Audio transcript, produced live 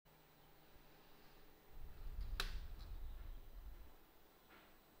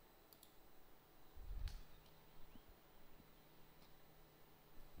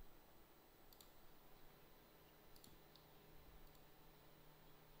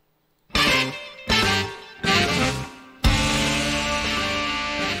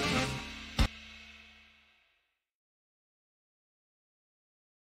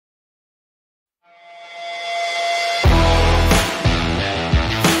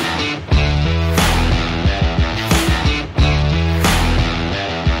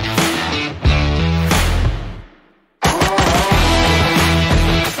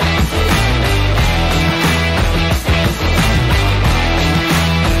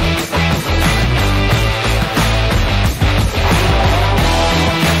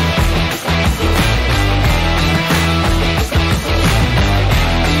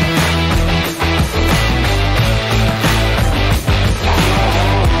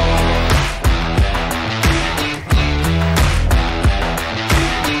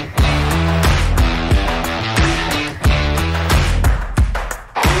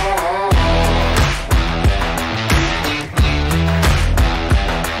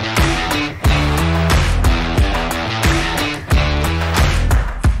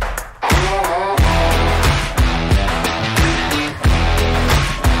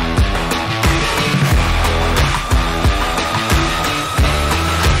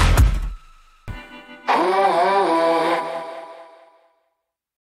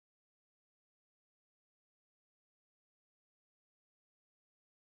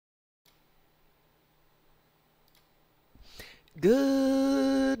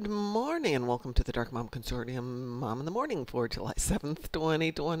Good morning and welcome to the Darkmom Consortium Mom in the Morning for July 7th,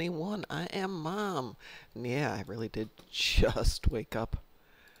 2021. I am Mom. And yeah, I really did just wake up.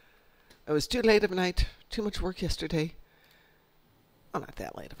 It was too late of a night, too much work yesterday. Well, not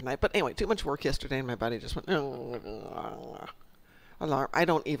that late of a night, but anyway, too much work yesterday and my body just went, alarm. I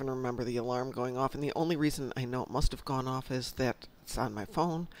don't even remember the alarm going off, and the only reason I know it must have gone off is that it's on my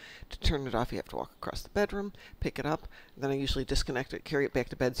phone. To turn it off, you have to walk across the bedroom, pick it up, and then I usually disconnect it, carry it back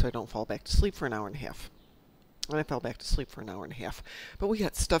to bed so I don't fall back to sleep for an hour and a half. And I fell back to sleep for an hour and a half. But we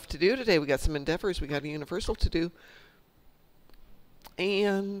got stuff to do today. We got some endeavors. We got a Universal to do.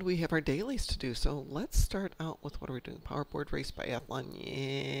 And we have our dailies to do. So let's start out with what are we doing? Powerboard race biathlon.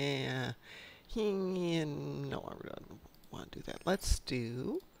 Yeah. No, I don't want to do that. Let's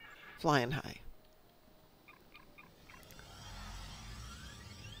do flying high.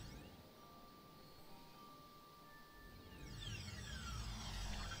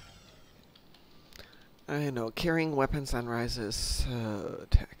 I know, carrying weapons on Risa is so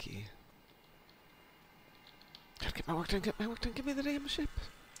tacky. Gotta get my work done, give me the damn ship.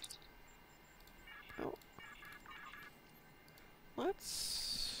 Oh.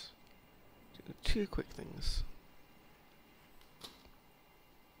 Let's do two quick things.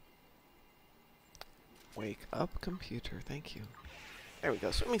 Wake up, computer, thank you. There we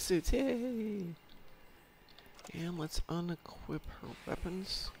go, swimming suits, yay! And let's unequip her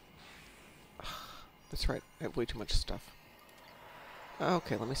weapons. That's right, I have way too much stuff.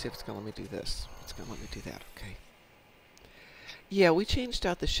 Okay, let me see if it's going to let me do this. It's going to let me do that, okay. Yeah, we changed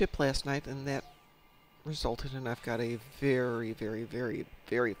out the ship last night, and that resulted in I've got a very, very, very,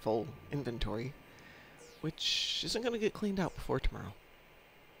 very full inventory, which isn't going to get cleaned out before tomorrow.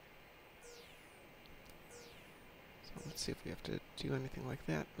 So let's see if we have to do anything like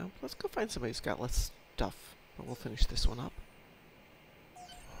that. No, let's go find somebody who's got less stuff, but we'll finish this one up.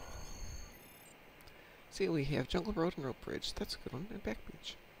 See, we have Jungle Road and Rope Bridge. That's a good one. And Back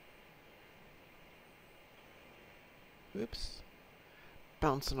Beach. Oops.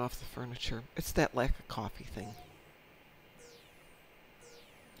 Bouncing off the furniture. It's that lack of coffee thing.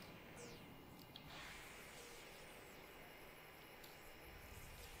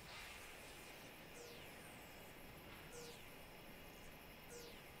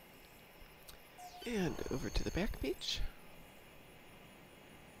 And over to the Back Beach.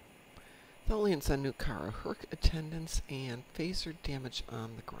 Tholians on Nukara, Herc attendance, and phaser damage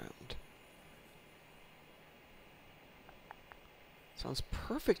on the ground. Sounds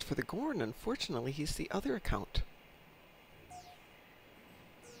perfect for the Gorn. Unfortunately, he's the other account.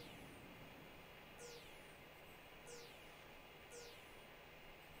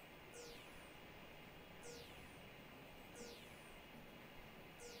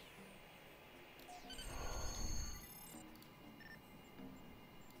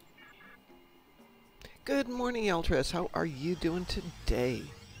 Good morning, Eldris. How are you doing today?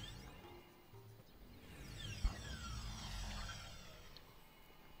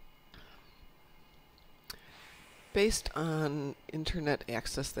 Based on internet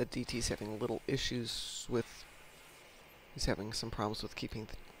access that DT's having little issues with, he's having some problems with keeping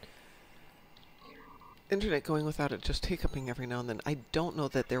the internet going without it just hiccuping every now and then. I don't know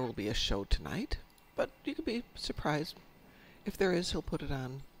that there will be a show tonight, but you could be surprised. If there is, he'll put it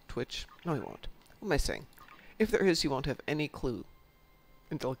on Twitch. No, he won't. What am I saying? If there is, you won't have any clue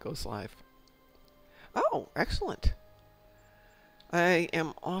until it goes live. Oh, excellent. I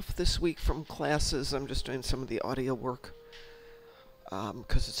am off this week from classes. I'm just doing some of the audio work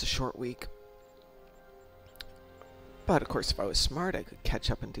because it's a short week. But, of course, if I was smart, I could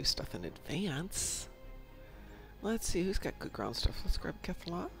catch up and do stuff in advance. Let's see, who's got good ground stuff? Let's grab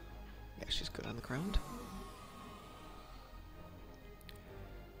Kethla. Yeah, she's good on the ground.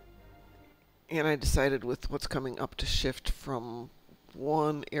 And I decided with what's coming up to shift from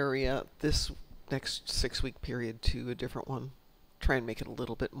one area this next 6-week period to a different one. Try and make it a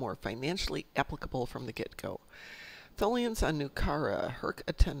little bit more financially applicable from the get-go. Tholians on Nukara, Herc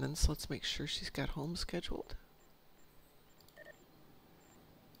attendance. Let's make sure she's got home scheduled.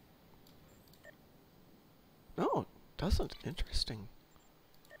 No, it doesn't. Interesting.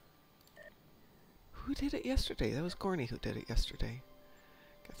 Who did it yesterday? That was Gorny who did it yesterday.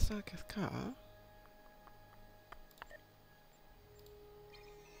 Kathka.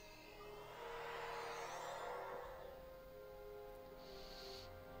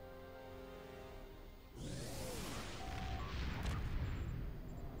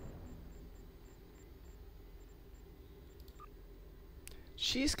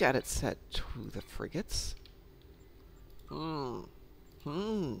 She's got it set to the frigates.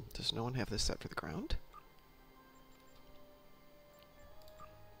 Does no one have this set for the ground?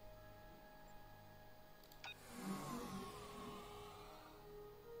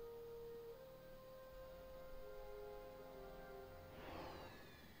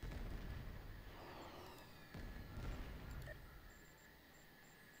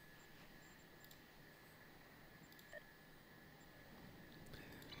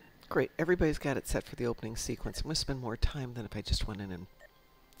 Great, everybody's got it set for the opening sequence. I'm going to spend more time than if I just went in and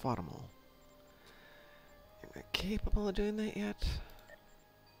fought them all. Am I capable of doing that yet?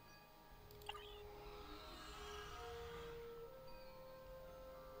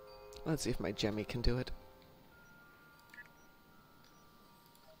 Let's see if my Jemmy can do it.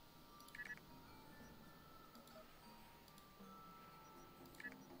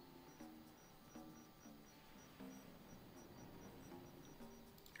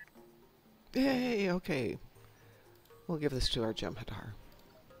 Yay, okay. We'll give this to our Jem'Hadar.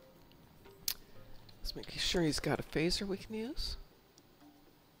 Let's make sure he's got a phaser we can use.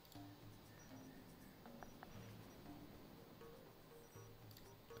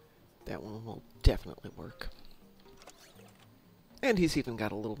 That one will definitely work. And he's even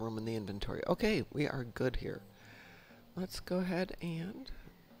got a little room in the inventory. Okay, we are good here. Let's go ahead and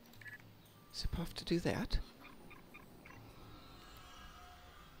zip off to do that.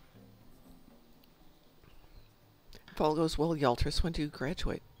 If all goes well, Yaltris, when do you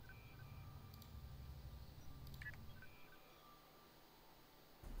graduate?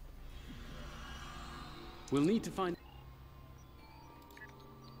 We'll need to find...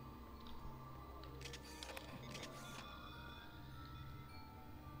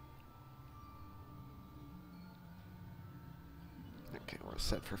 Okay, we're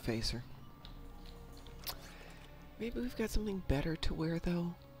set for phaser. Maybe we've got something better to wear,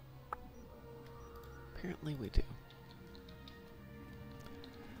 though. Apparently we do.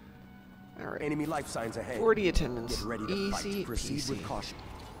 Alright. Enemy life signs ahead. 40 attendance. Get ready to Easy fight. Proceed peasy. with caution.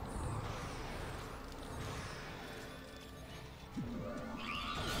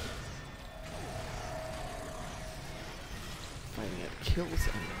 Finding it kills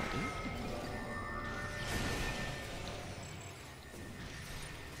anybody.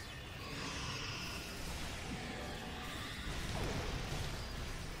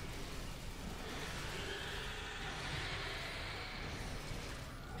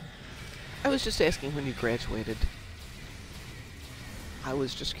 I was just asking when you graduated. I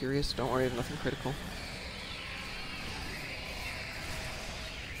was just curious. Don't worry, nothing critical.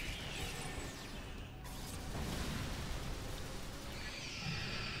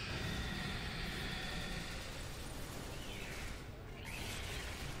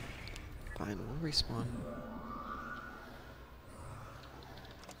 Fine, we'll respawn.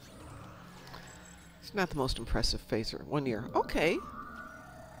 It's not the most impressive phaser. 1 year. Okay.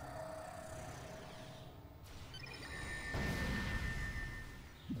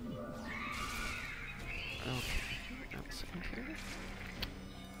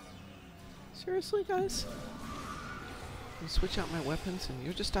 Seriously, guys? I switch out my weapons and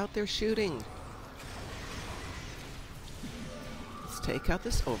you're just out there shooting. Let's take out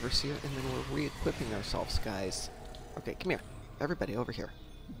this Overseer and then we're re-equipping ourselves, guys. Okay, come here. Everybody over here.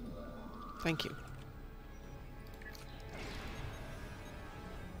 Thank you.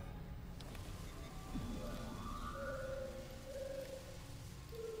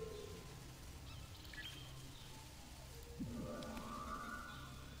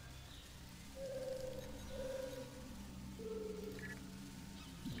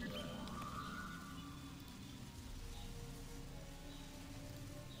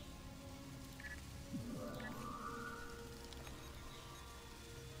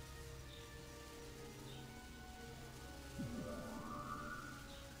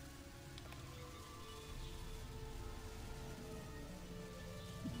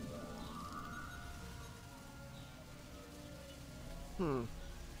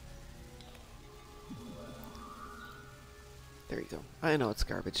 There you go. I know it's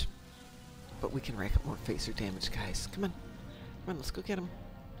garbage, but we can rack up more phaser damage, guys. Come on. Come on, let's go get him.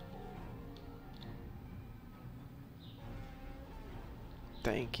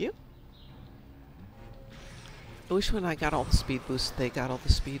 Thank you. I wish when I got all the speed boosts, they got all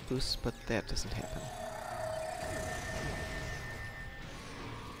the speed boosts, but that doesn't happen.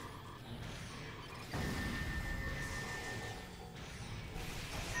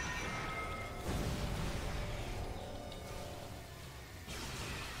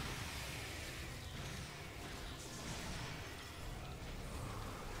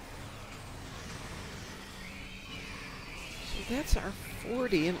 That's our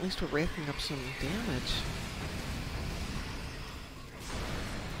 40, and at least we're racking up some damage.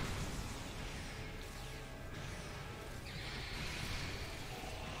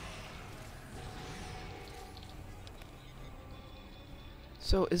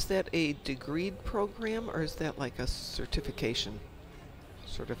 So is that a degreed program, or is that like a certification?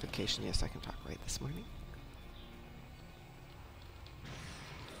 Certification, yes, I can talk right this morning.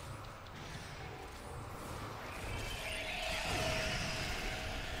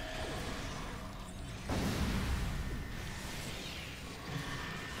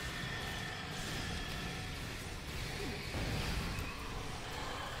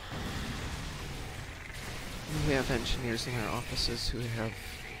 We have engineers in our offices who have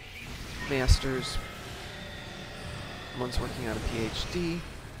masters. One's working on a PhD.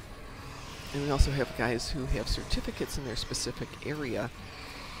 And we also have guys who have certificates in their specific area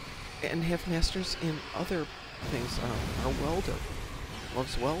and have masters in other things. Our welder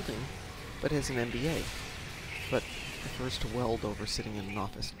loves welding, but has an MBA, but prefers to weld over sitting in an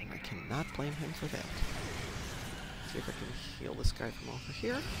office, and I cannot blame him for that. See if I can heal this guy from over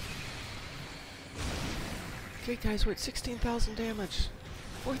here. Okay, guys, we're at 16,000 damage.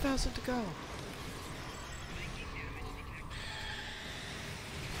 4,000 to go.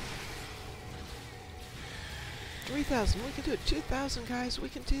 $3,000. We can do it. 2,000, guys. We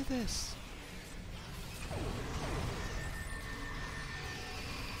can do this.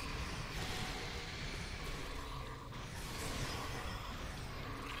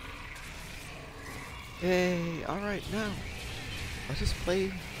 Hey, alright, now let us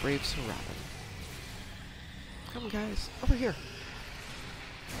play Brave Sir Robin. Come, guys, over here.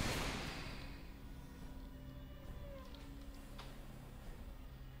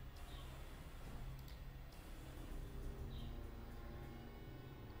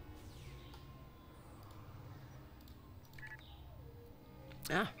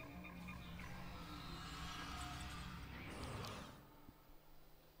 Ah.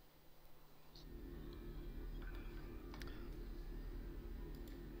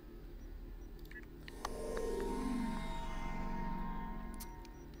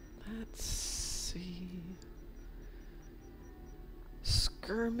 Let's see.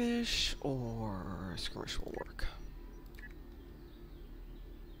 Skirmish or skirmish will work.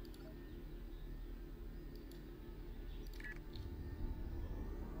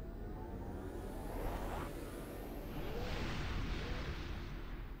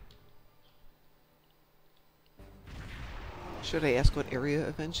 Should I ask what area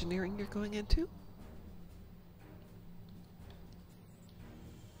of engineering you're going into?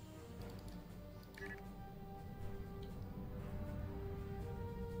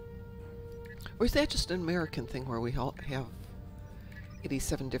 Or is that just an American thing where we all have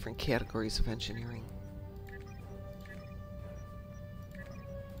 87 different categories of engineering?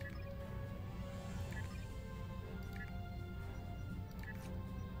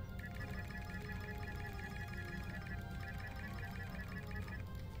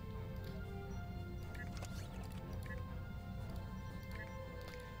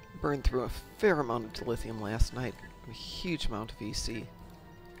 Burned through a fair amount of dilithium last night, a huge amount of EC.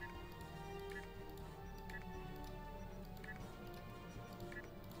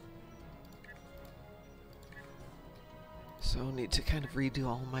 So need to kind of redo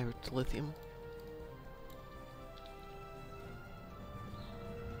all my dilithium.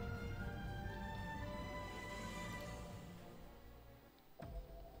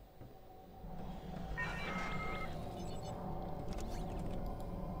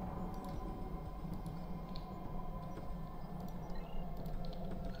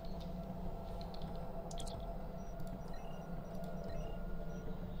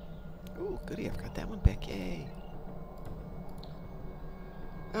 Ooh, goody, I've got that one back, yay.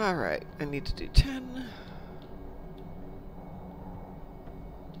 Alright, I need to do 10.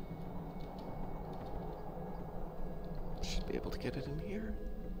 Should be able to get it in here.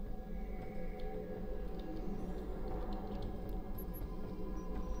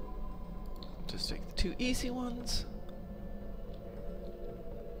 Just take the 2 easy ones.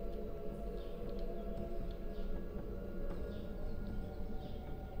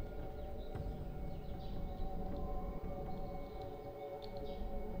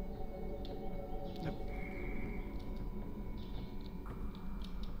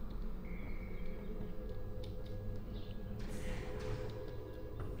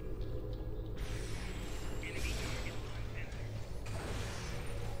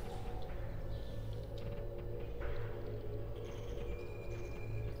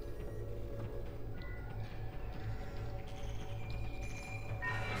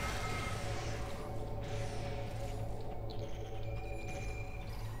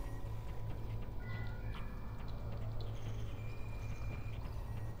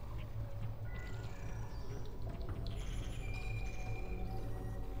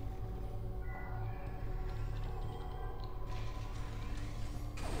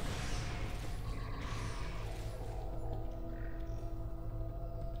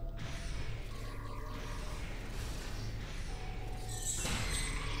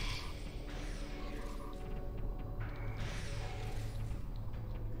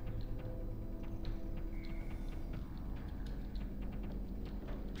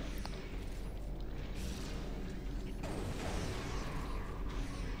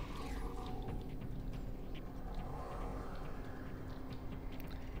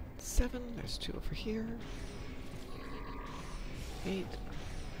 7. There's 2 over here. 8,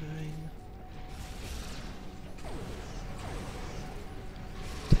 9.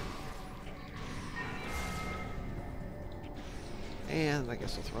 10. And I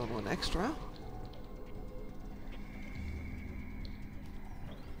guess we'll throw in 1 extra.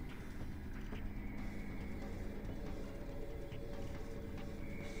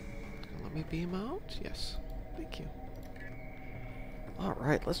 Let me beam out. Yes. Thank you.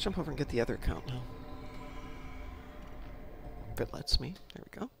 Alright, let's jump over and get the other account now. If it lets me. There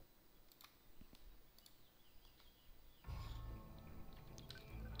we go.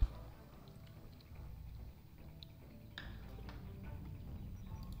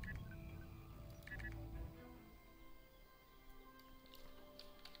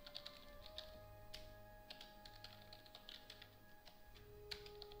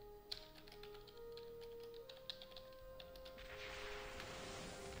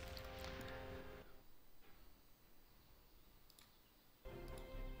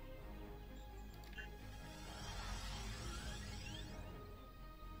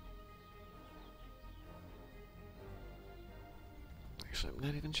 Actually, I'm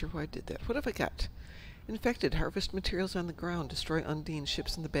not even sure why I did that. What have I got? Infected. Harvest materials on the ground. Destroy Undine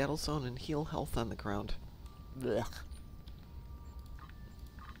ships in the battle zone and heal health on the ground. Blech.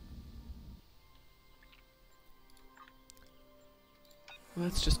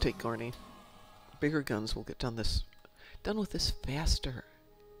 Let's just take Gorny. Bigger guns will get done with this faster.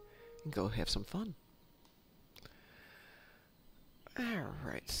 And go have some fun.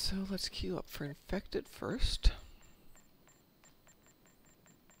 Alright, so let's queue up for Infected first.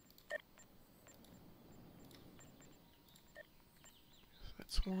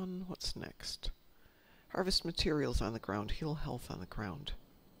 That's 1. What's next? Harvest materials on the ground. Heal health on the ground.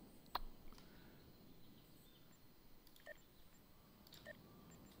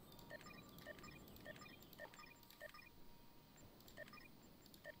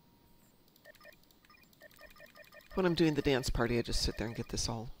 When I'm doing the dance party, I just sit there and get this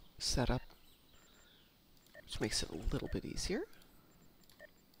all set up, which makes it a little bit easier.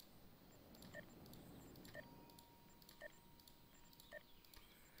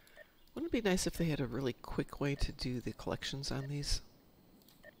 Wouldn't it be nice if they had a really quick way to do the collections on these?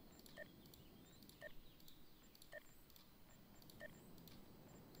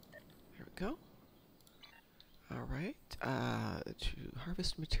 There we go. Alright, to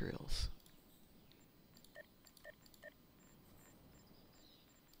harvest materials.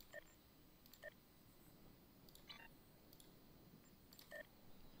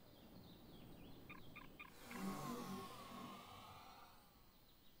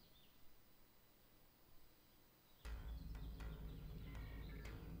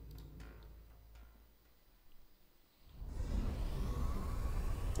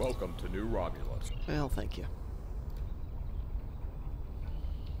 Welcome to New Romulus. Well, thank you.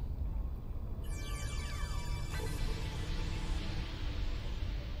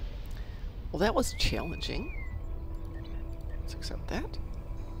 Well, that was challenging. Let's accept that.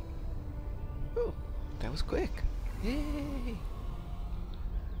 Ooh, that was quick. Yay!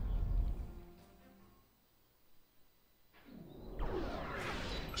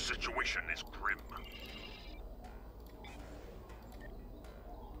 The situation is grim.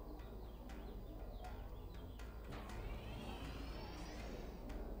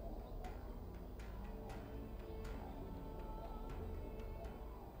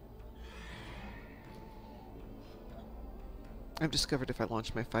 I've discovered if I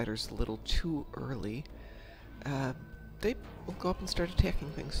launch my fighters a little too early, they will go up and start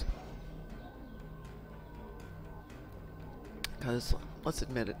attacking things. Because, let's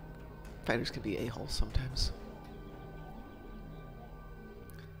admit it, fighters can be a-holes sometimes.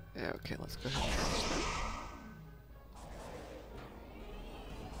 Yeah, okay, let's go ahead and launch that.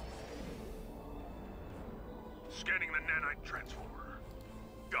 Scanning the nanite transformer.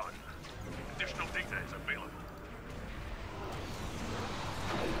 Done. Additional data is available.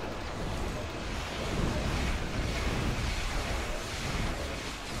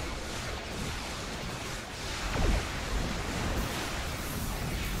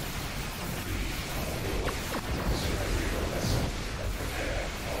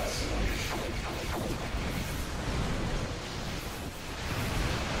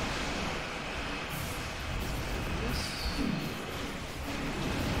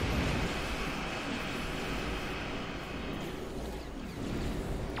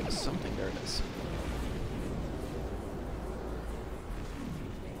 Something, there it is.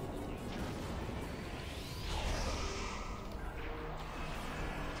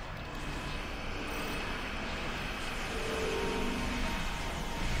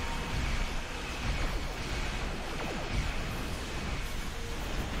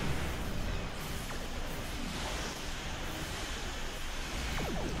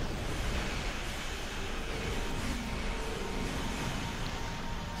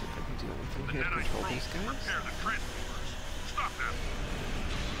 anything The here to Deadite control probe these will guys? repair the transformers. Stop them.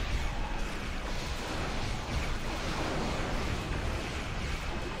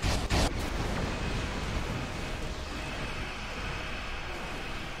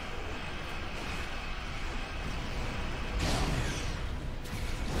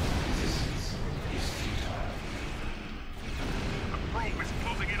 The probe is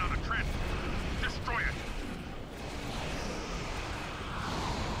closing in on the transformer. Destroy it.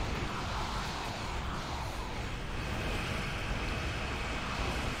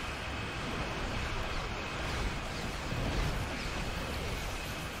 The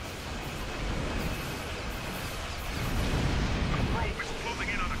probe is closing in on the transformer.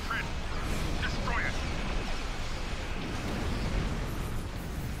 Destroy it.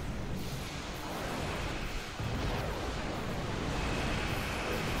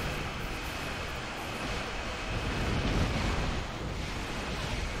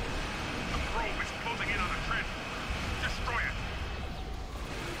 The probe is closing in on the transformer. Destroy it.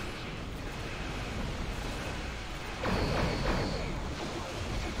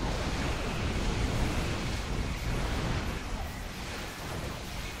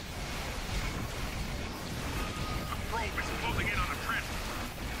 The probe is closing in on the transformer.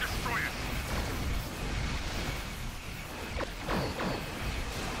 Destroy it.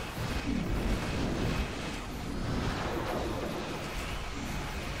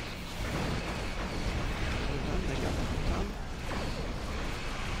 They got it done.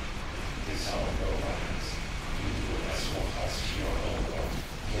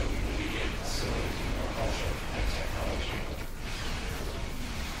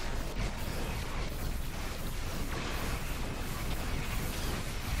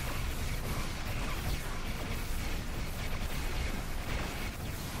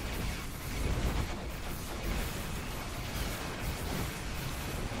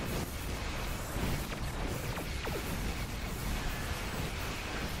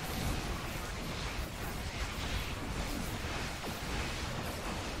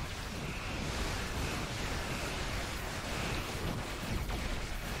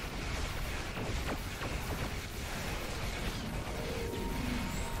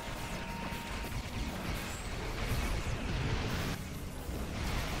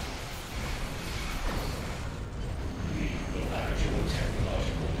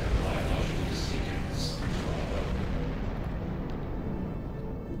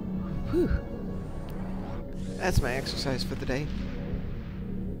 Whew. That's my exercise for the day.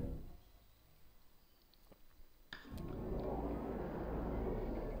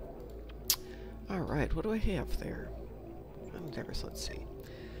 Alright, what do I have there? Endeavors, let's see.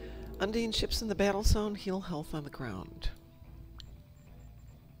 Undine ships in the battle zone, heal health on the ground.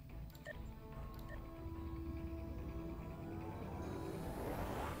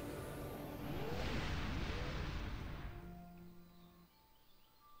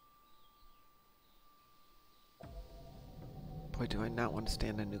 Boy, do I not want to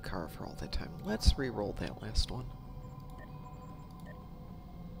stand in a new car for all that time. Let's re-roll that last one.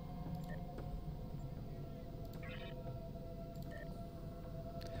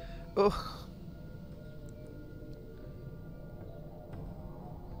 Ugh.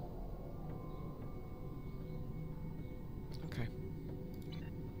 Okay.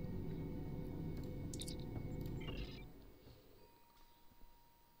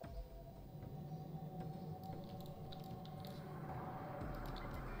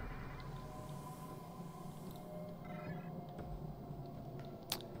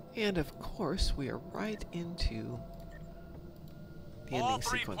 And of course, we are right into the All ending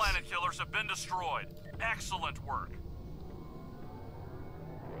three sequence. planet killers have been destroyed. Excellent work.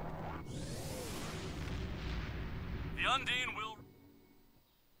 The Undine will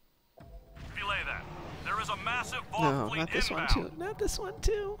belay that. There is a massive Voth No, fleet not this inbound. one too. Not this one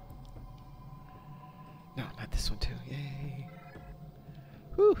too. No, not this one too. Yay.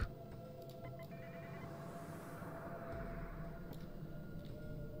 Whew.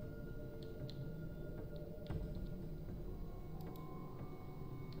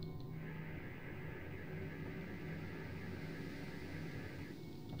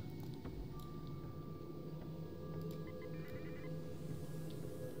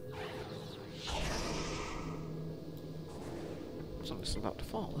 Something's about to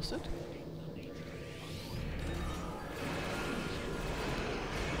fall, is it?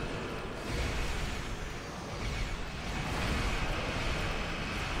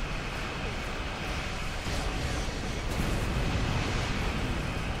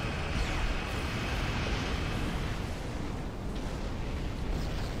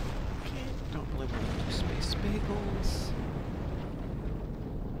 Okay, don't really want to do space bagels.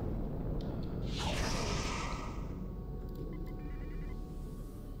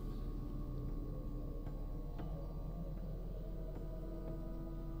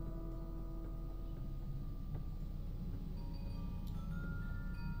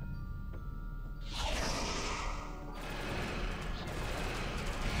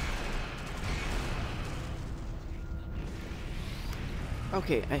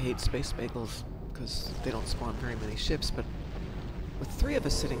 Okay, I hate space bagels because they don't spawn very many ships, but with 3 of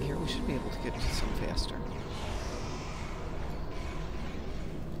us sitting here, we should be able to get to some faster.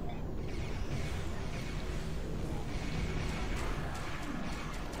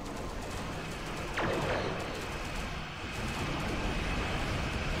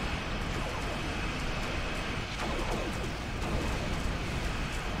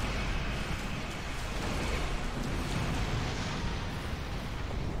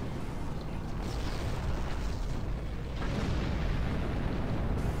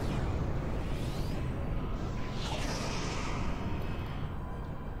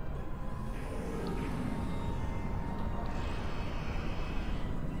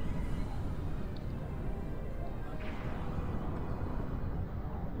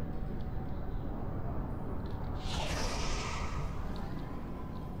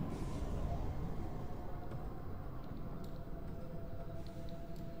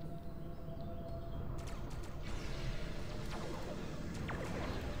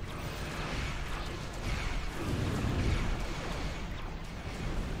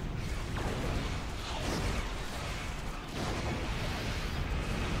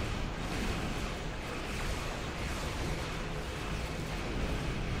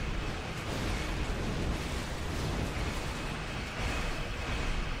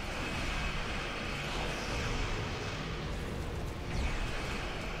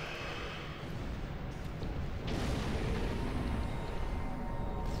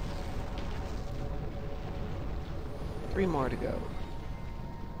 Three more to go.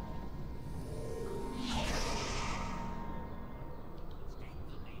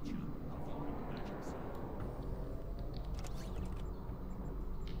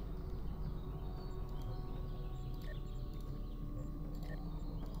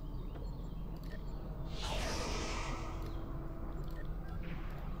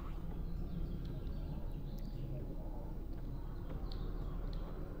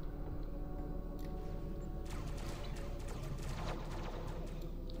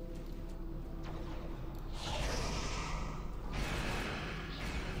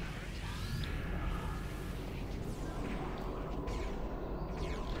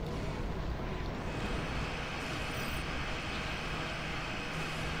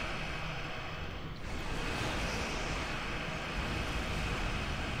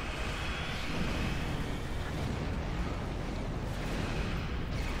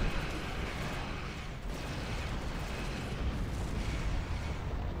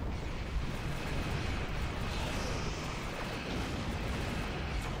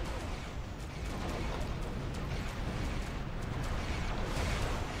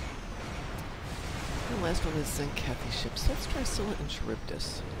 The last one is Zenkathy ships. Let's try Scylla and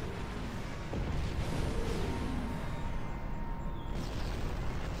Charybdis.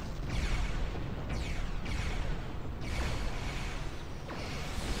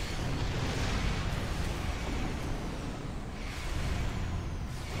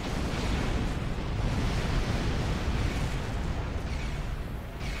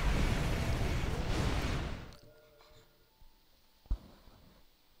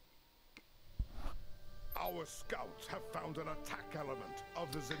 Our scouts have found an attack element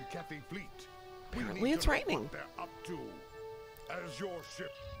of the Zenkathy fleet. Apparently it's raining. What they're up to. As your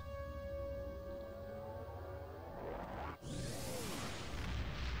ship.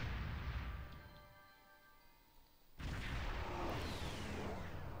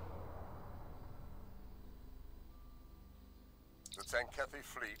 The Zenkathy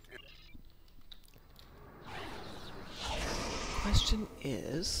fleet. Question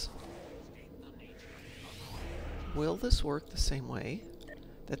is, will this work the same way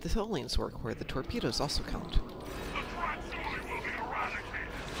that the Tholians work, where the torpedoes also count? The threat zone will be eradicated.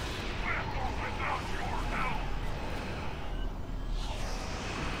 With or without your help.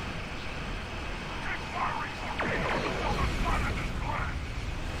 Keep firing torpedoes until the planet is cleansed.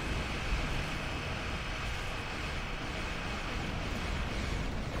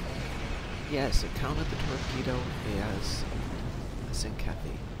 Yes, it counted the torpedo as a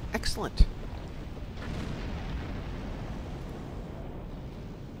Zenkathy. Excellent.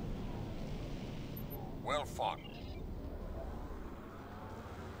 Well fought.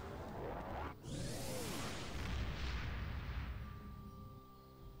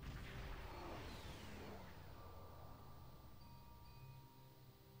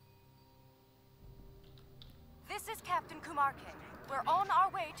 This is Captain Kumarkin. We're on our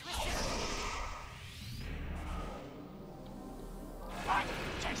way to assist you. What?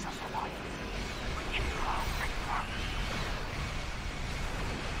 Chase us away. Get close, get close.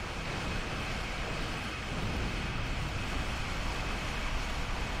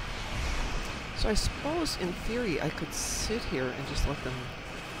 So I suppose, in theory, I could sit here and just let them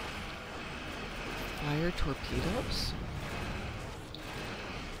fire torpedoes?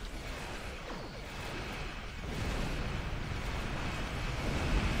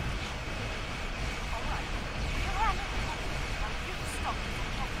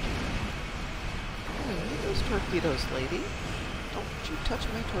 Oh, those torpedoes, lady. Don't you touch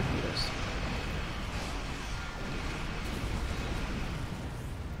my torpedoes.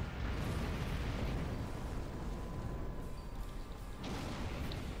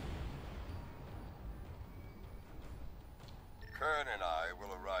 Kern and I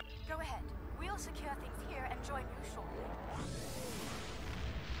will arrive. Go ahead. We'll secure things here and join you shortly.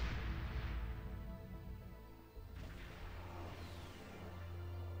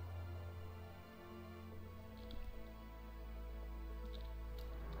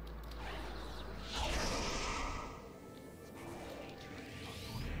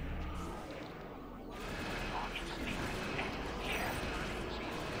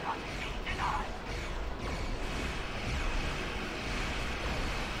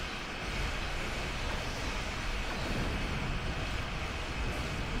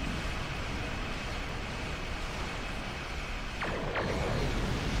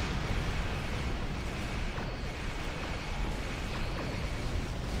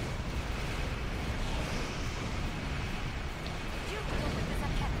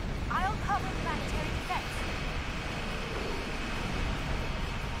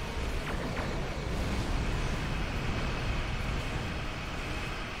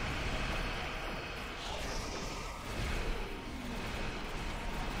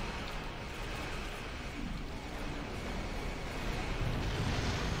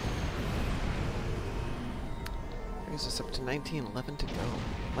 Brings us up to 19:11 to go.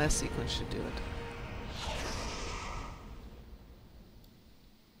 Last sequence should do it.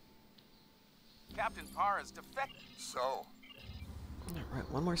 Captain Parr is defective. So? Alright,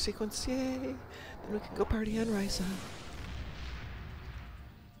 one more sequence, yay! Then we can go party on Risa.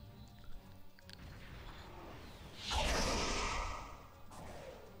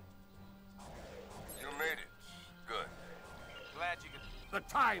 You made it. Good. Glad you could. The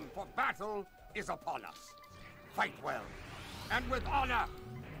time for battle is upon us. Fight well, and with honor.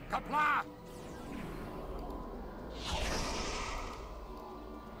 Kapla!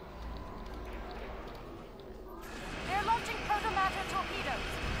 They're launching proto-matter torpedoes.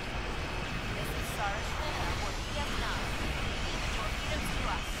 This is Sarah Schlinner for PS9. Lead the torpedoes to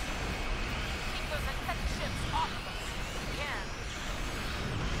us. Keep those infected ships off of us. If you can.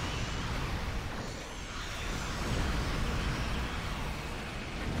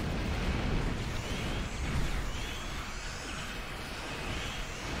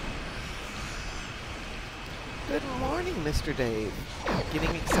 Good morning, Mr. Dave.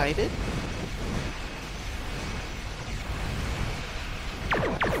 Getting excited?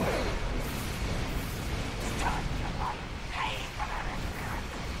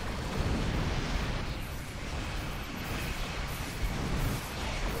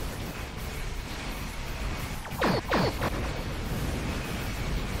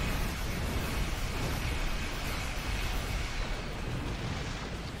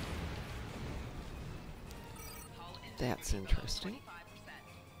 That's interesting.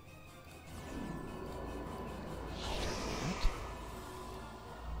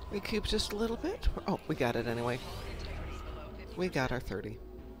 Recoup just a little bit. Oh, we got it anyway. We got our 30.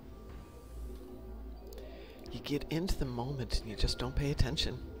 You get into the moment and you just don't pay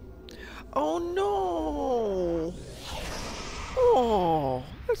attention. Oh no! Oh,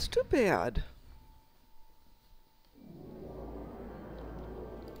 that's too bad.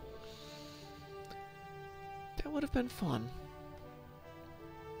 That would have been fun.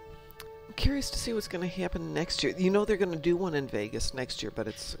 I'm curious to see what's going to happen next year. You know they're going to do one in Vegas next year, but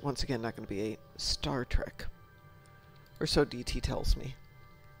it's once again not going to be a Star Trek. Or so DT tells me.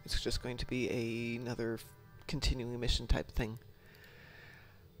 It's just going to be another continuing mission type thing.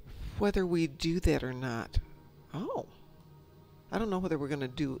 Whether we do that or not. Oh. I don't know whether we're going to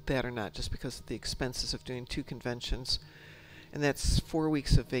do that or not just because of the expenses of doing 2 conventions. And that's 4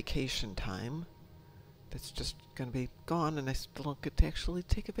 weeks of vacation time. That's just going to be gone, and I still don't get to actually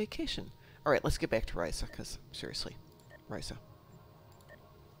take a vacation. All right, let's get back to Risa, because seriously, Risa.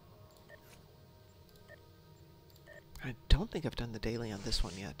 I don't think I've done the daily on this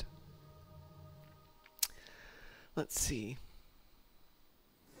one yet. Let's see.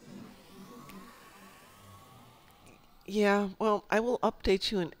 Yeah, well, I will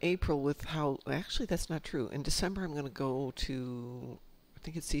update you in April with how... Actually, that's not true. In December, I'm going to go to... I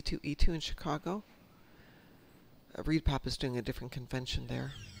think it's C2E2 in Chicago. Reed Pop is doing a different convention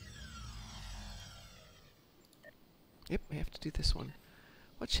there. Yep, we have to do this one.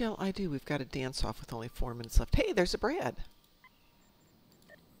 What shall I do? We've got a dance off with only 4 minutes left. Hey, there's a Brad.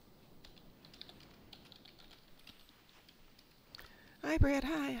 Hi, Brad.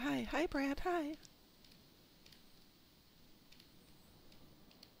 Hi, hi. Hi, Brad. Hi.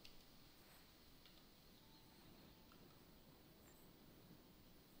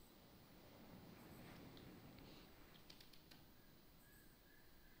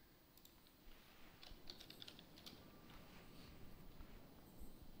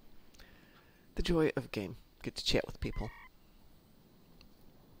 The joy of game. Get to chat with people.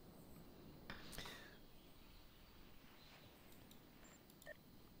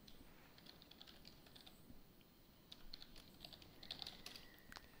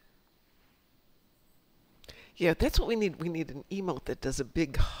 Yeah, that's what we need. We need an emote that does a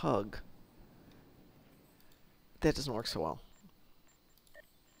big hug. That doesn't work so well.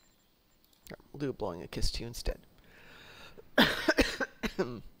 We'll do blowing a kiss to you instead.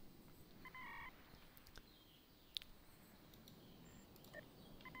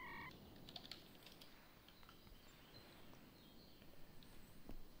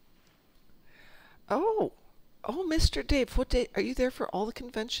 Oh, oh, Mr. Dave, what day are you there for? All the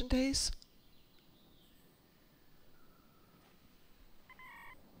convention days?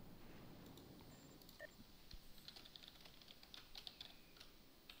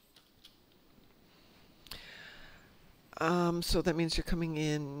 So that means you're coming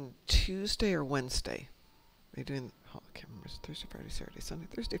in Tuesday or Wednesday. Are you doing? Oh, I can't remember. It's Thursday, Friday, Saturday, Sunday.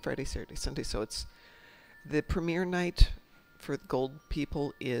 Thursday, Friday, Saturday, Sunday. So it's the premiere night for the gold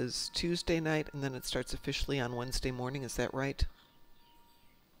people is Tuesday night, and then it starts officially on Wednesday morning. Is that right?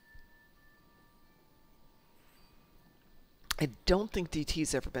 I don't think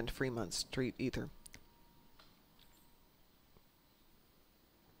DT's ever been to Fremont Street either.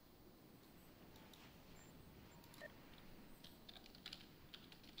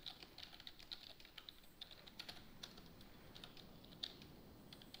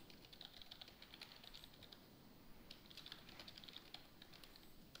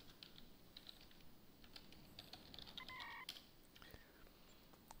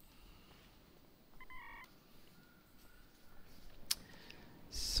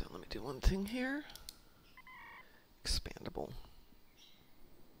 So let me do one thing here. Expandable.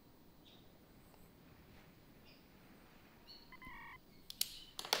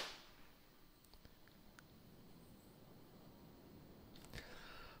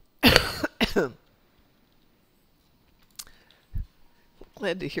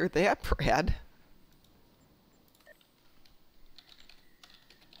 Glad to hear that, Brad.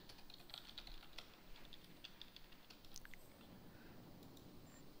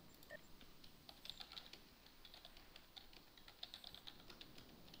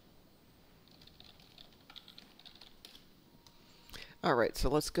 All right, so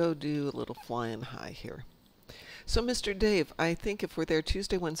let's go do a little flying high here. So, Mr. Dave, I think if we're there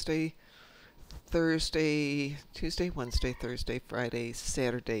Tuesday, Wednesday, Thursday, Friday,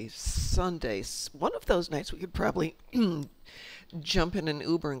 Saturday, Sunday, one of those nights we could probably jump in an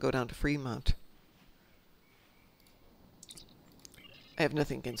Uber and go down to Fremont. I have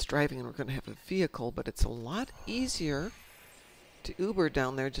nothing against driving, and we're going to have a vehicle, but it's a lot easier to Uber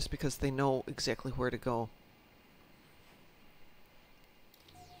down there just because they know exactly where to go.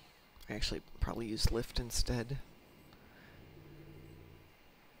 I actually probably use Lyft instead.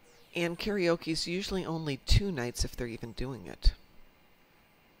 And karaoke's usually only 2 nights if they're even doing it.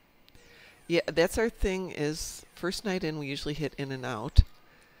 Yeah, that's our thing is first night in we usually hit In and Out.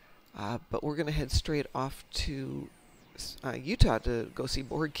 But we're going to head straight off to Utah to go see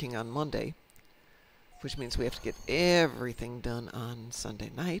Board King on Monday. Which means we have to get everything done on Sunday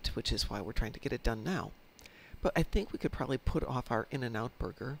night, which is why we're trying to get it done now. But I think we could probably put off our In and Out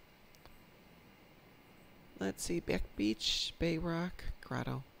burger. Let's see, Back Beach, Bay Rock,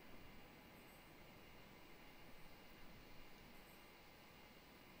 Grotto.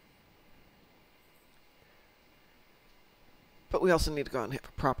 But we also need to go out and have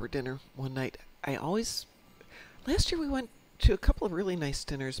a proper dinner one night. Last year we went to a couple of really nice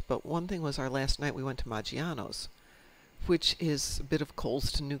dinners, but one thing was our last night we went to Maggiano's, which is a bit of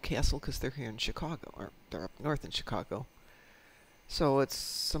Coles to Newcastle because they're here in Chicago, or they're up north in Chicago. So it's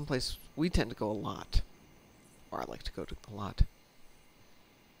someplace we tend to go a lot. Or I like to go to a lot.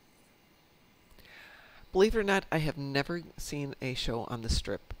 Believe it or not, I have never seen a show on the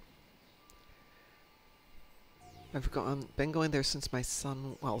Strip. I've been going there since my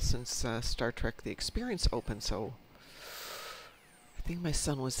son, since Star Trek The Experience opened, so I think my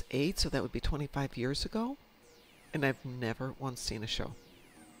son was 8, so that would be 25 years ago, and I've never once seen a show.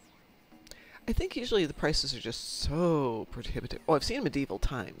 I think usually the prices are just so prohibitive. Oh, I've seen Medieval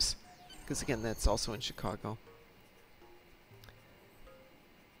Times, because again, that's also in Chicago.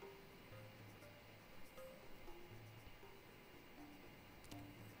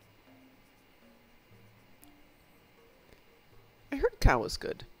 I heard Cow was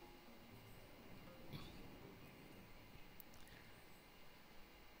good.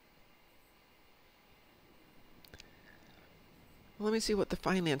 Let me see what the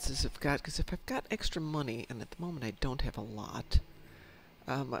finances have got, because if I've got extra money, and at the moment I don't have a lot,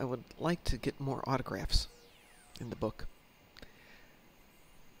 I would like to get more autographs in the book.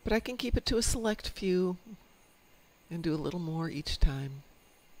 But I can keep it to a select few and do a little more each time.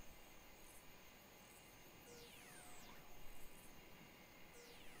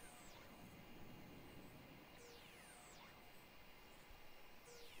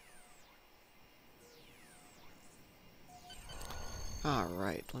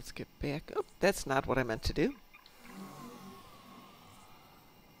 Alright, let's get back. Oh, that's not what I meant to do.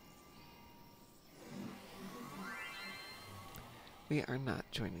 We are not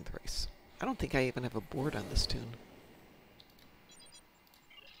joining the race. I don't think I even have a board on this tune.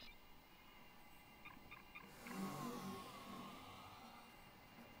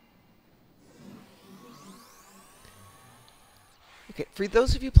 Okay, for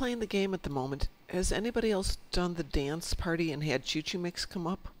those of you playing the game at the moment, has anybody else done the dance party and had Choo Choo Mix come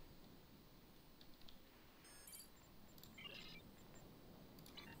up?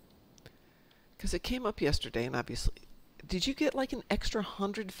 Because it came up yesterday, and obviously... Did you get like an extra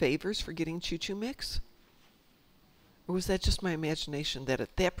 100 favors for getting Choo Choo Mix? Or was that just my imagination that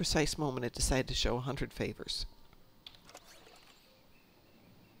at that precise moment it decided to show 100 favors?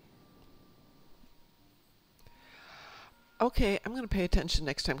 Okay, I'm going to pay attention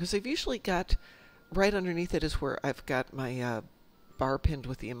next time, because I've usually got, right underneath it is where I've got my bar pinned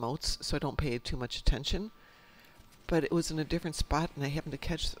with the emotes, so I don't pay too much attention. But it was in a different spot, and I happened to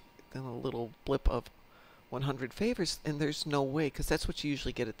catch a little blip of 100 favors, and there's no way, because that's what you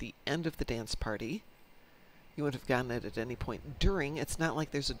usually get at the end of the dance party. You wouldn't have gotten it at any point during. It's not like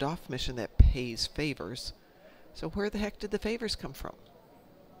there's a DOF mission that pays favors. So where the heck did the favors come from?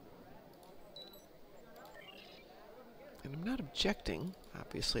 And I'm not objecting.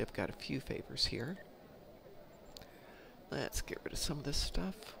 Obviously, I've got a few favors here. Let's get rid of some of this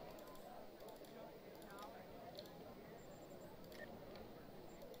stuff.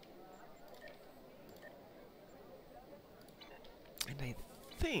 And I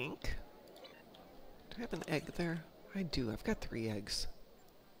think... Do I have an egg there? I do. I've got 3 eggs.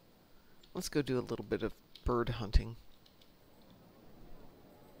 Let's go do a little bit of bird hunting.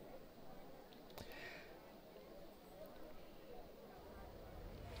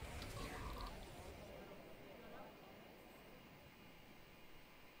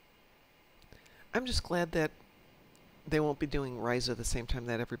 I'm just glad that they won't be doing Risa at the same time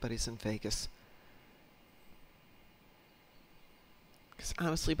that everybody's in Vegas. Because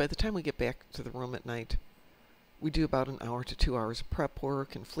honestly, by the time we get back to the room at night, we do about an hour to 2 hours of prep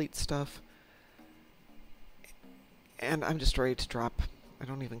work and fleet stuff. And I'm just ready to drop. I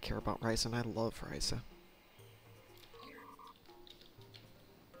don't even care about Risa, and I love Risa.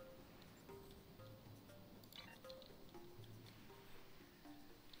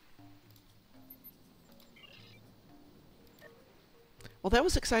 Well, that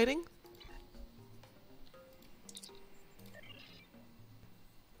was exciting.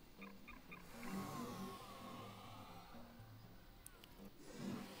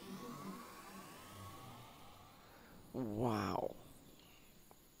 Wow.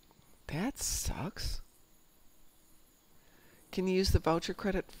 That sucks. Can you use the voucher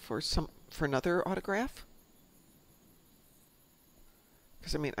credit for another autograph?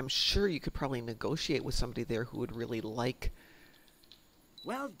 Because I mean, I'm sure you could probably negotiate with somebody there who would really like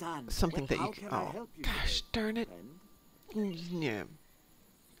Well done. something that How you can... can I Oh, help you gosh today, darn it. friend? Yeah.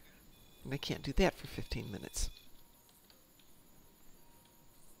 And I can't do that for 15 minutes.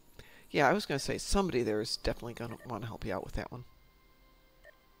 Yeah, I was going to say, somebody there is definitely going to want to help you out with that one.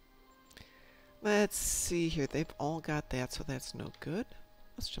 Let's see here. They've all got that, so that's no good.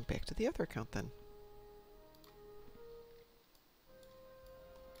 Let's jump back to the other account then.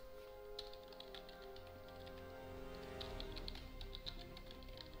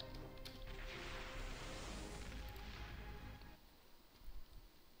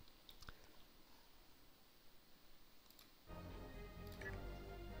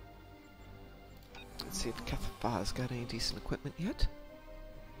 Let's see if Kethafa's got any decent equipment yet.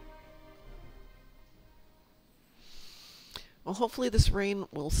 Well, hopefully this rain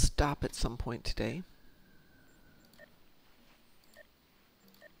will stop at some point today.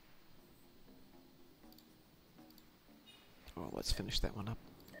 let's finish that one up.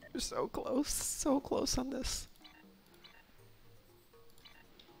 We're so close on this.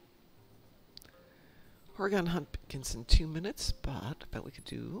 Oregon hunt begins in 2 minutes, but I bet we could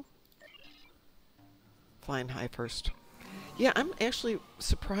do flying high first. Yeah, I'm actually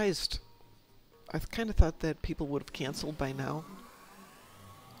surprised. I kind of thought that people would have canceled by now.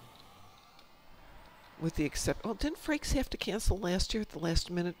 With the oh, didn't Frakes have to cancel last year at the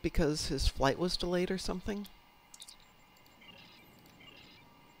last minute because his flight was delayed or something?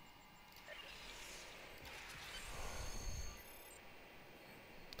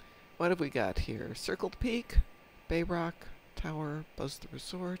 What have we got here? Circled Peak, Bay Rock, Tower, Buzz the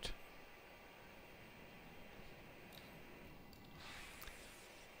Resort.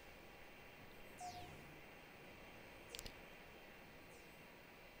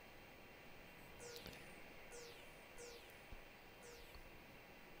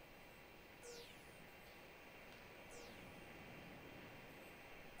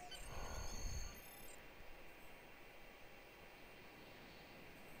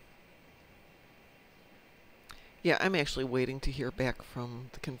 Yeah, I'm actually waiting to hear back from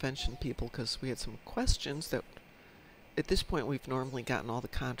the convention people because we had some questions that at this point we've normally gotten all the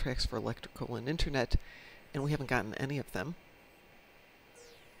contracts for electrical and internet and we haven't gotten any of them.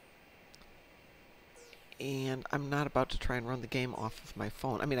 And I'm not about to try and run the game off of my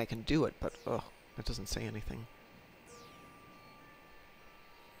phone. I mean, I can do it, but ugh, it doesn't say anything.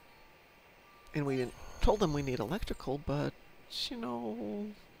 And we told them we need electrical, but, you know,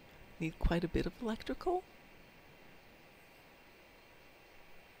 need quite a bit of electrical.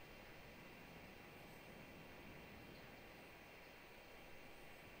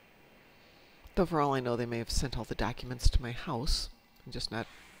 Though for all I know, they may have sent all the documents to my house and just not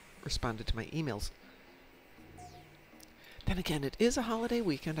responded to my emails. Then again, it is a holiday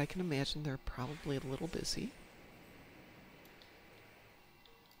weekend. I can imagine they're probably a little busy.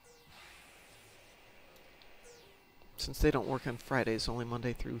 Since they don't work on Fridays, only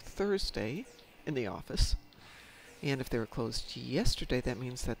Monday through Thursday in the office. And if they were closed yesterday, that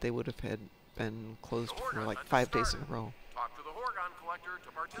means that they would have been closed for like 5 days in a row. Talk to the Horgon Collector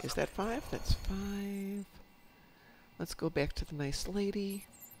to participate. Is that 5? That's 5. Let's go back to the nice lady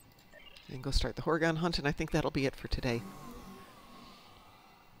and go start the Horgon hunt, and I think that'll be it for today.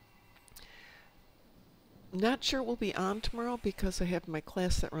 Not sure we'll be on tomorrow because I have my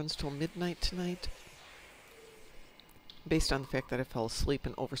class that runs till midnight tonight. Based on the fact that I fell asleep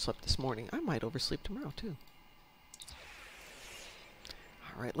and overslept this morning. I might oversleep tomorrow too.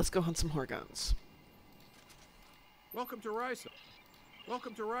 Alright, let's go hunt some Horgons. Welcome to Risa.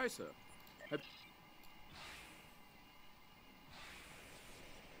 Welcome to Risa.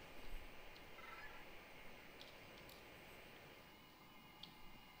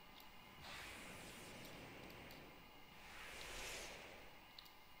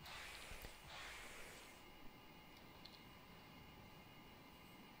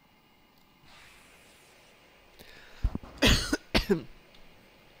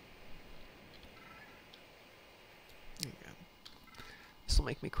 This will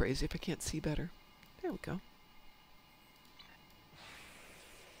make me crazy if I can't see better. There we go.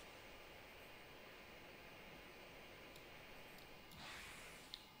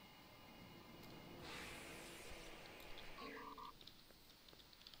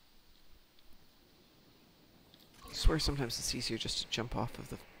 I swear sometimes it's easier just to jump off of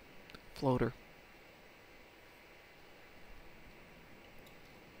the floater.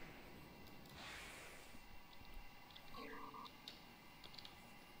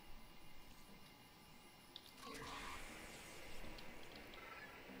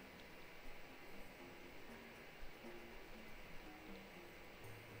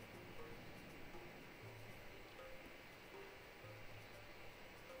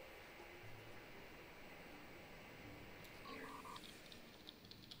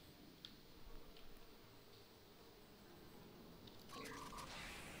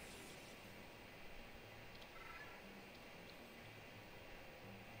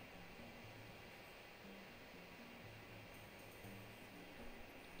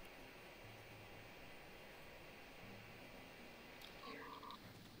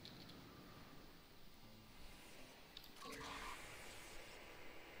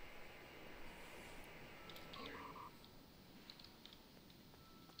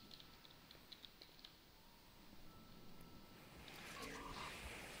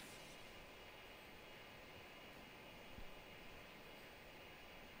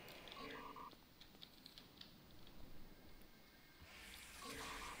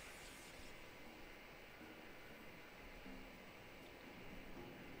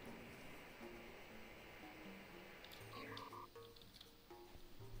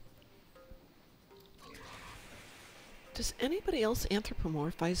 Does anybody else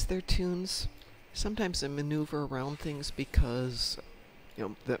anthropomorphize their tunes? Sometimes I maneuver around things because, you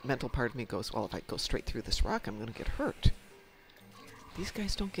know, the mental part of me goes, well, if I go straight through this rock, I'm going to get hurt. These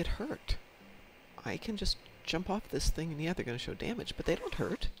guys don't get hurt. I can just jump off this thing, and yeah, they're going to show damage, but they don't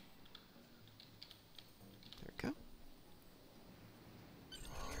hurt. There we go.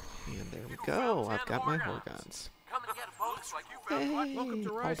 And there we go. I've got my Horgons. Come and get a bonus like you found. Hey, Welcome to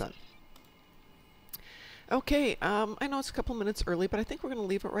all Risa. done. Okay, I know it's a couple minutes early, but I think we're going to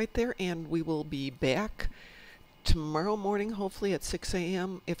leave it right there, and we will be back tomorrow morning, hopefully at 6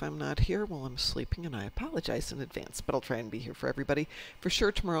 a.m. If I'm not here, well, I'm sleeping, and I apologize in advance, but I'll try and be here for everybody for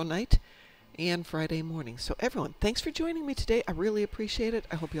sure tomorrow night and Friday morning. So everyone, thanks for joining me today. I really appreciate it.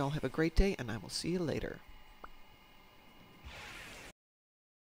 I hope you all have a great day, and I will see you later.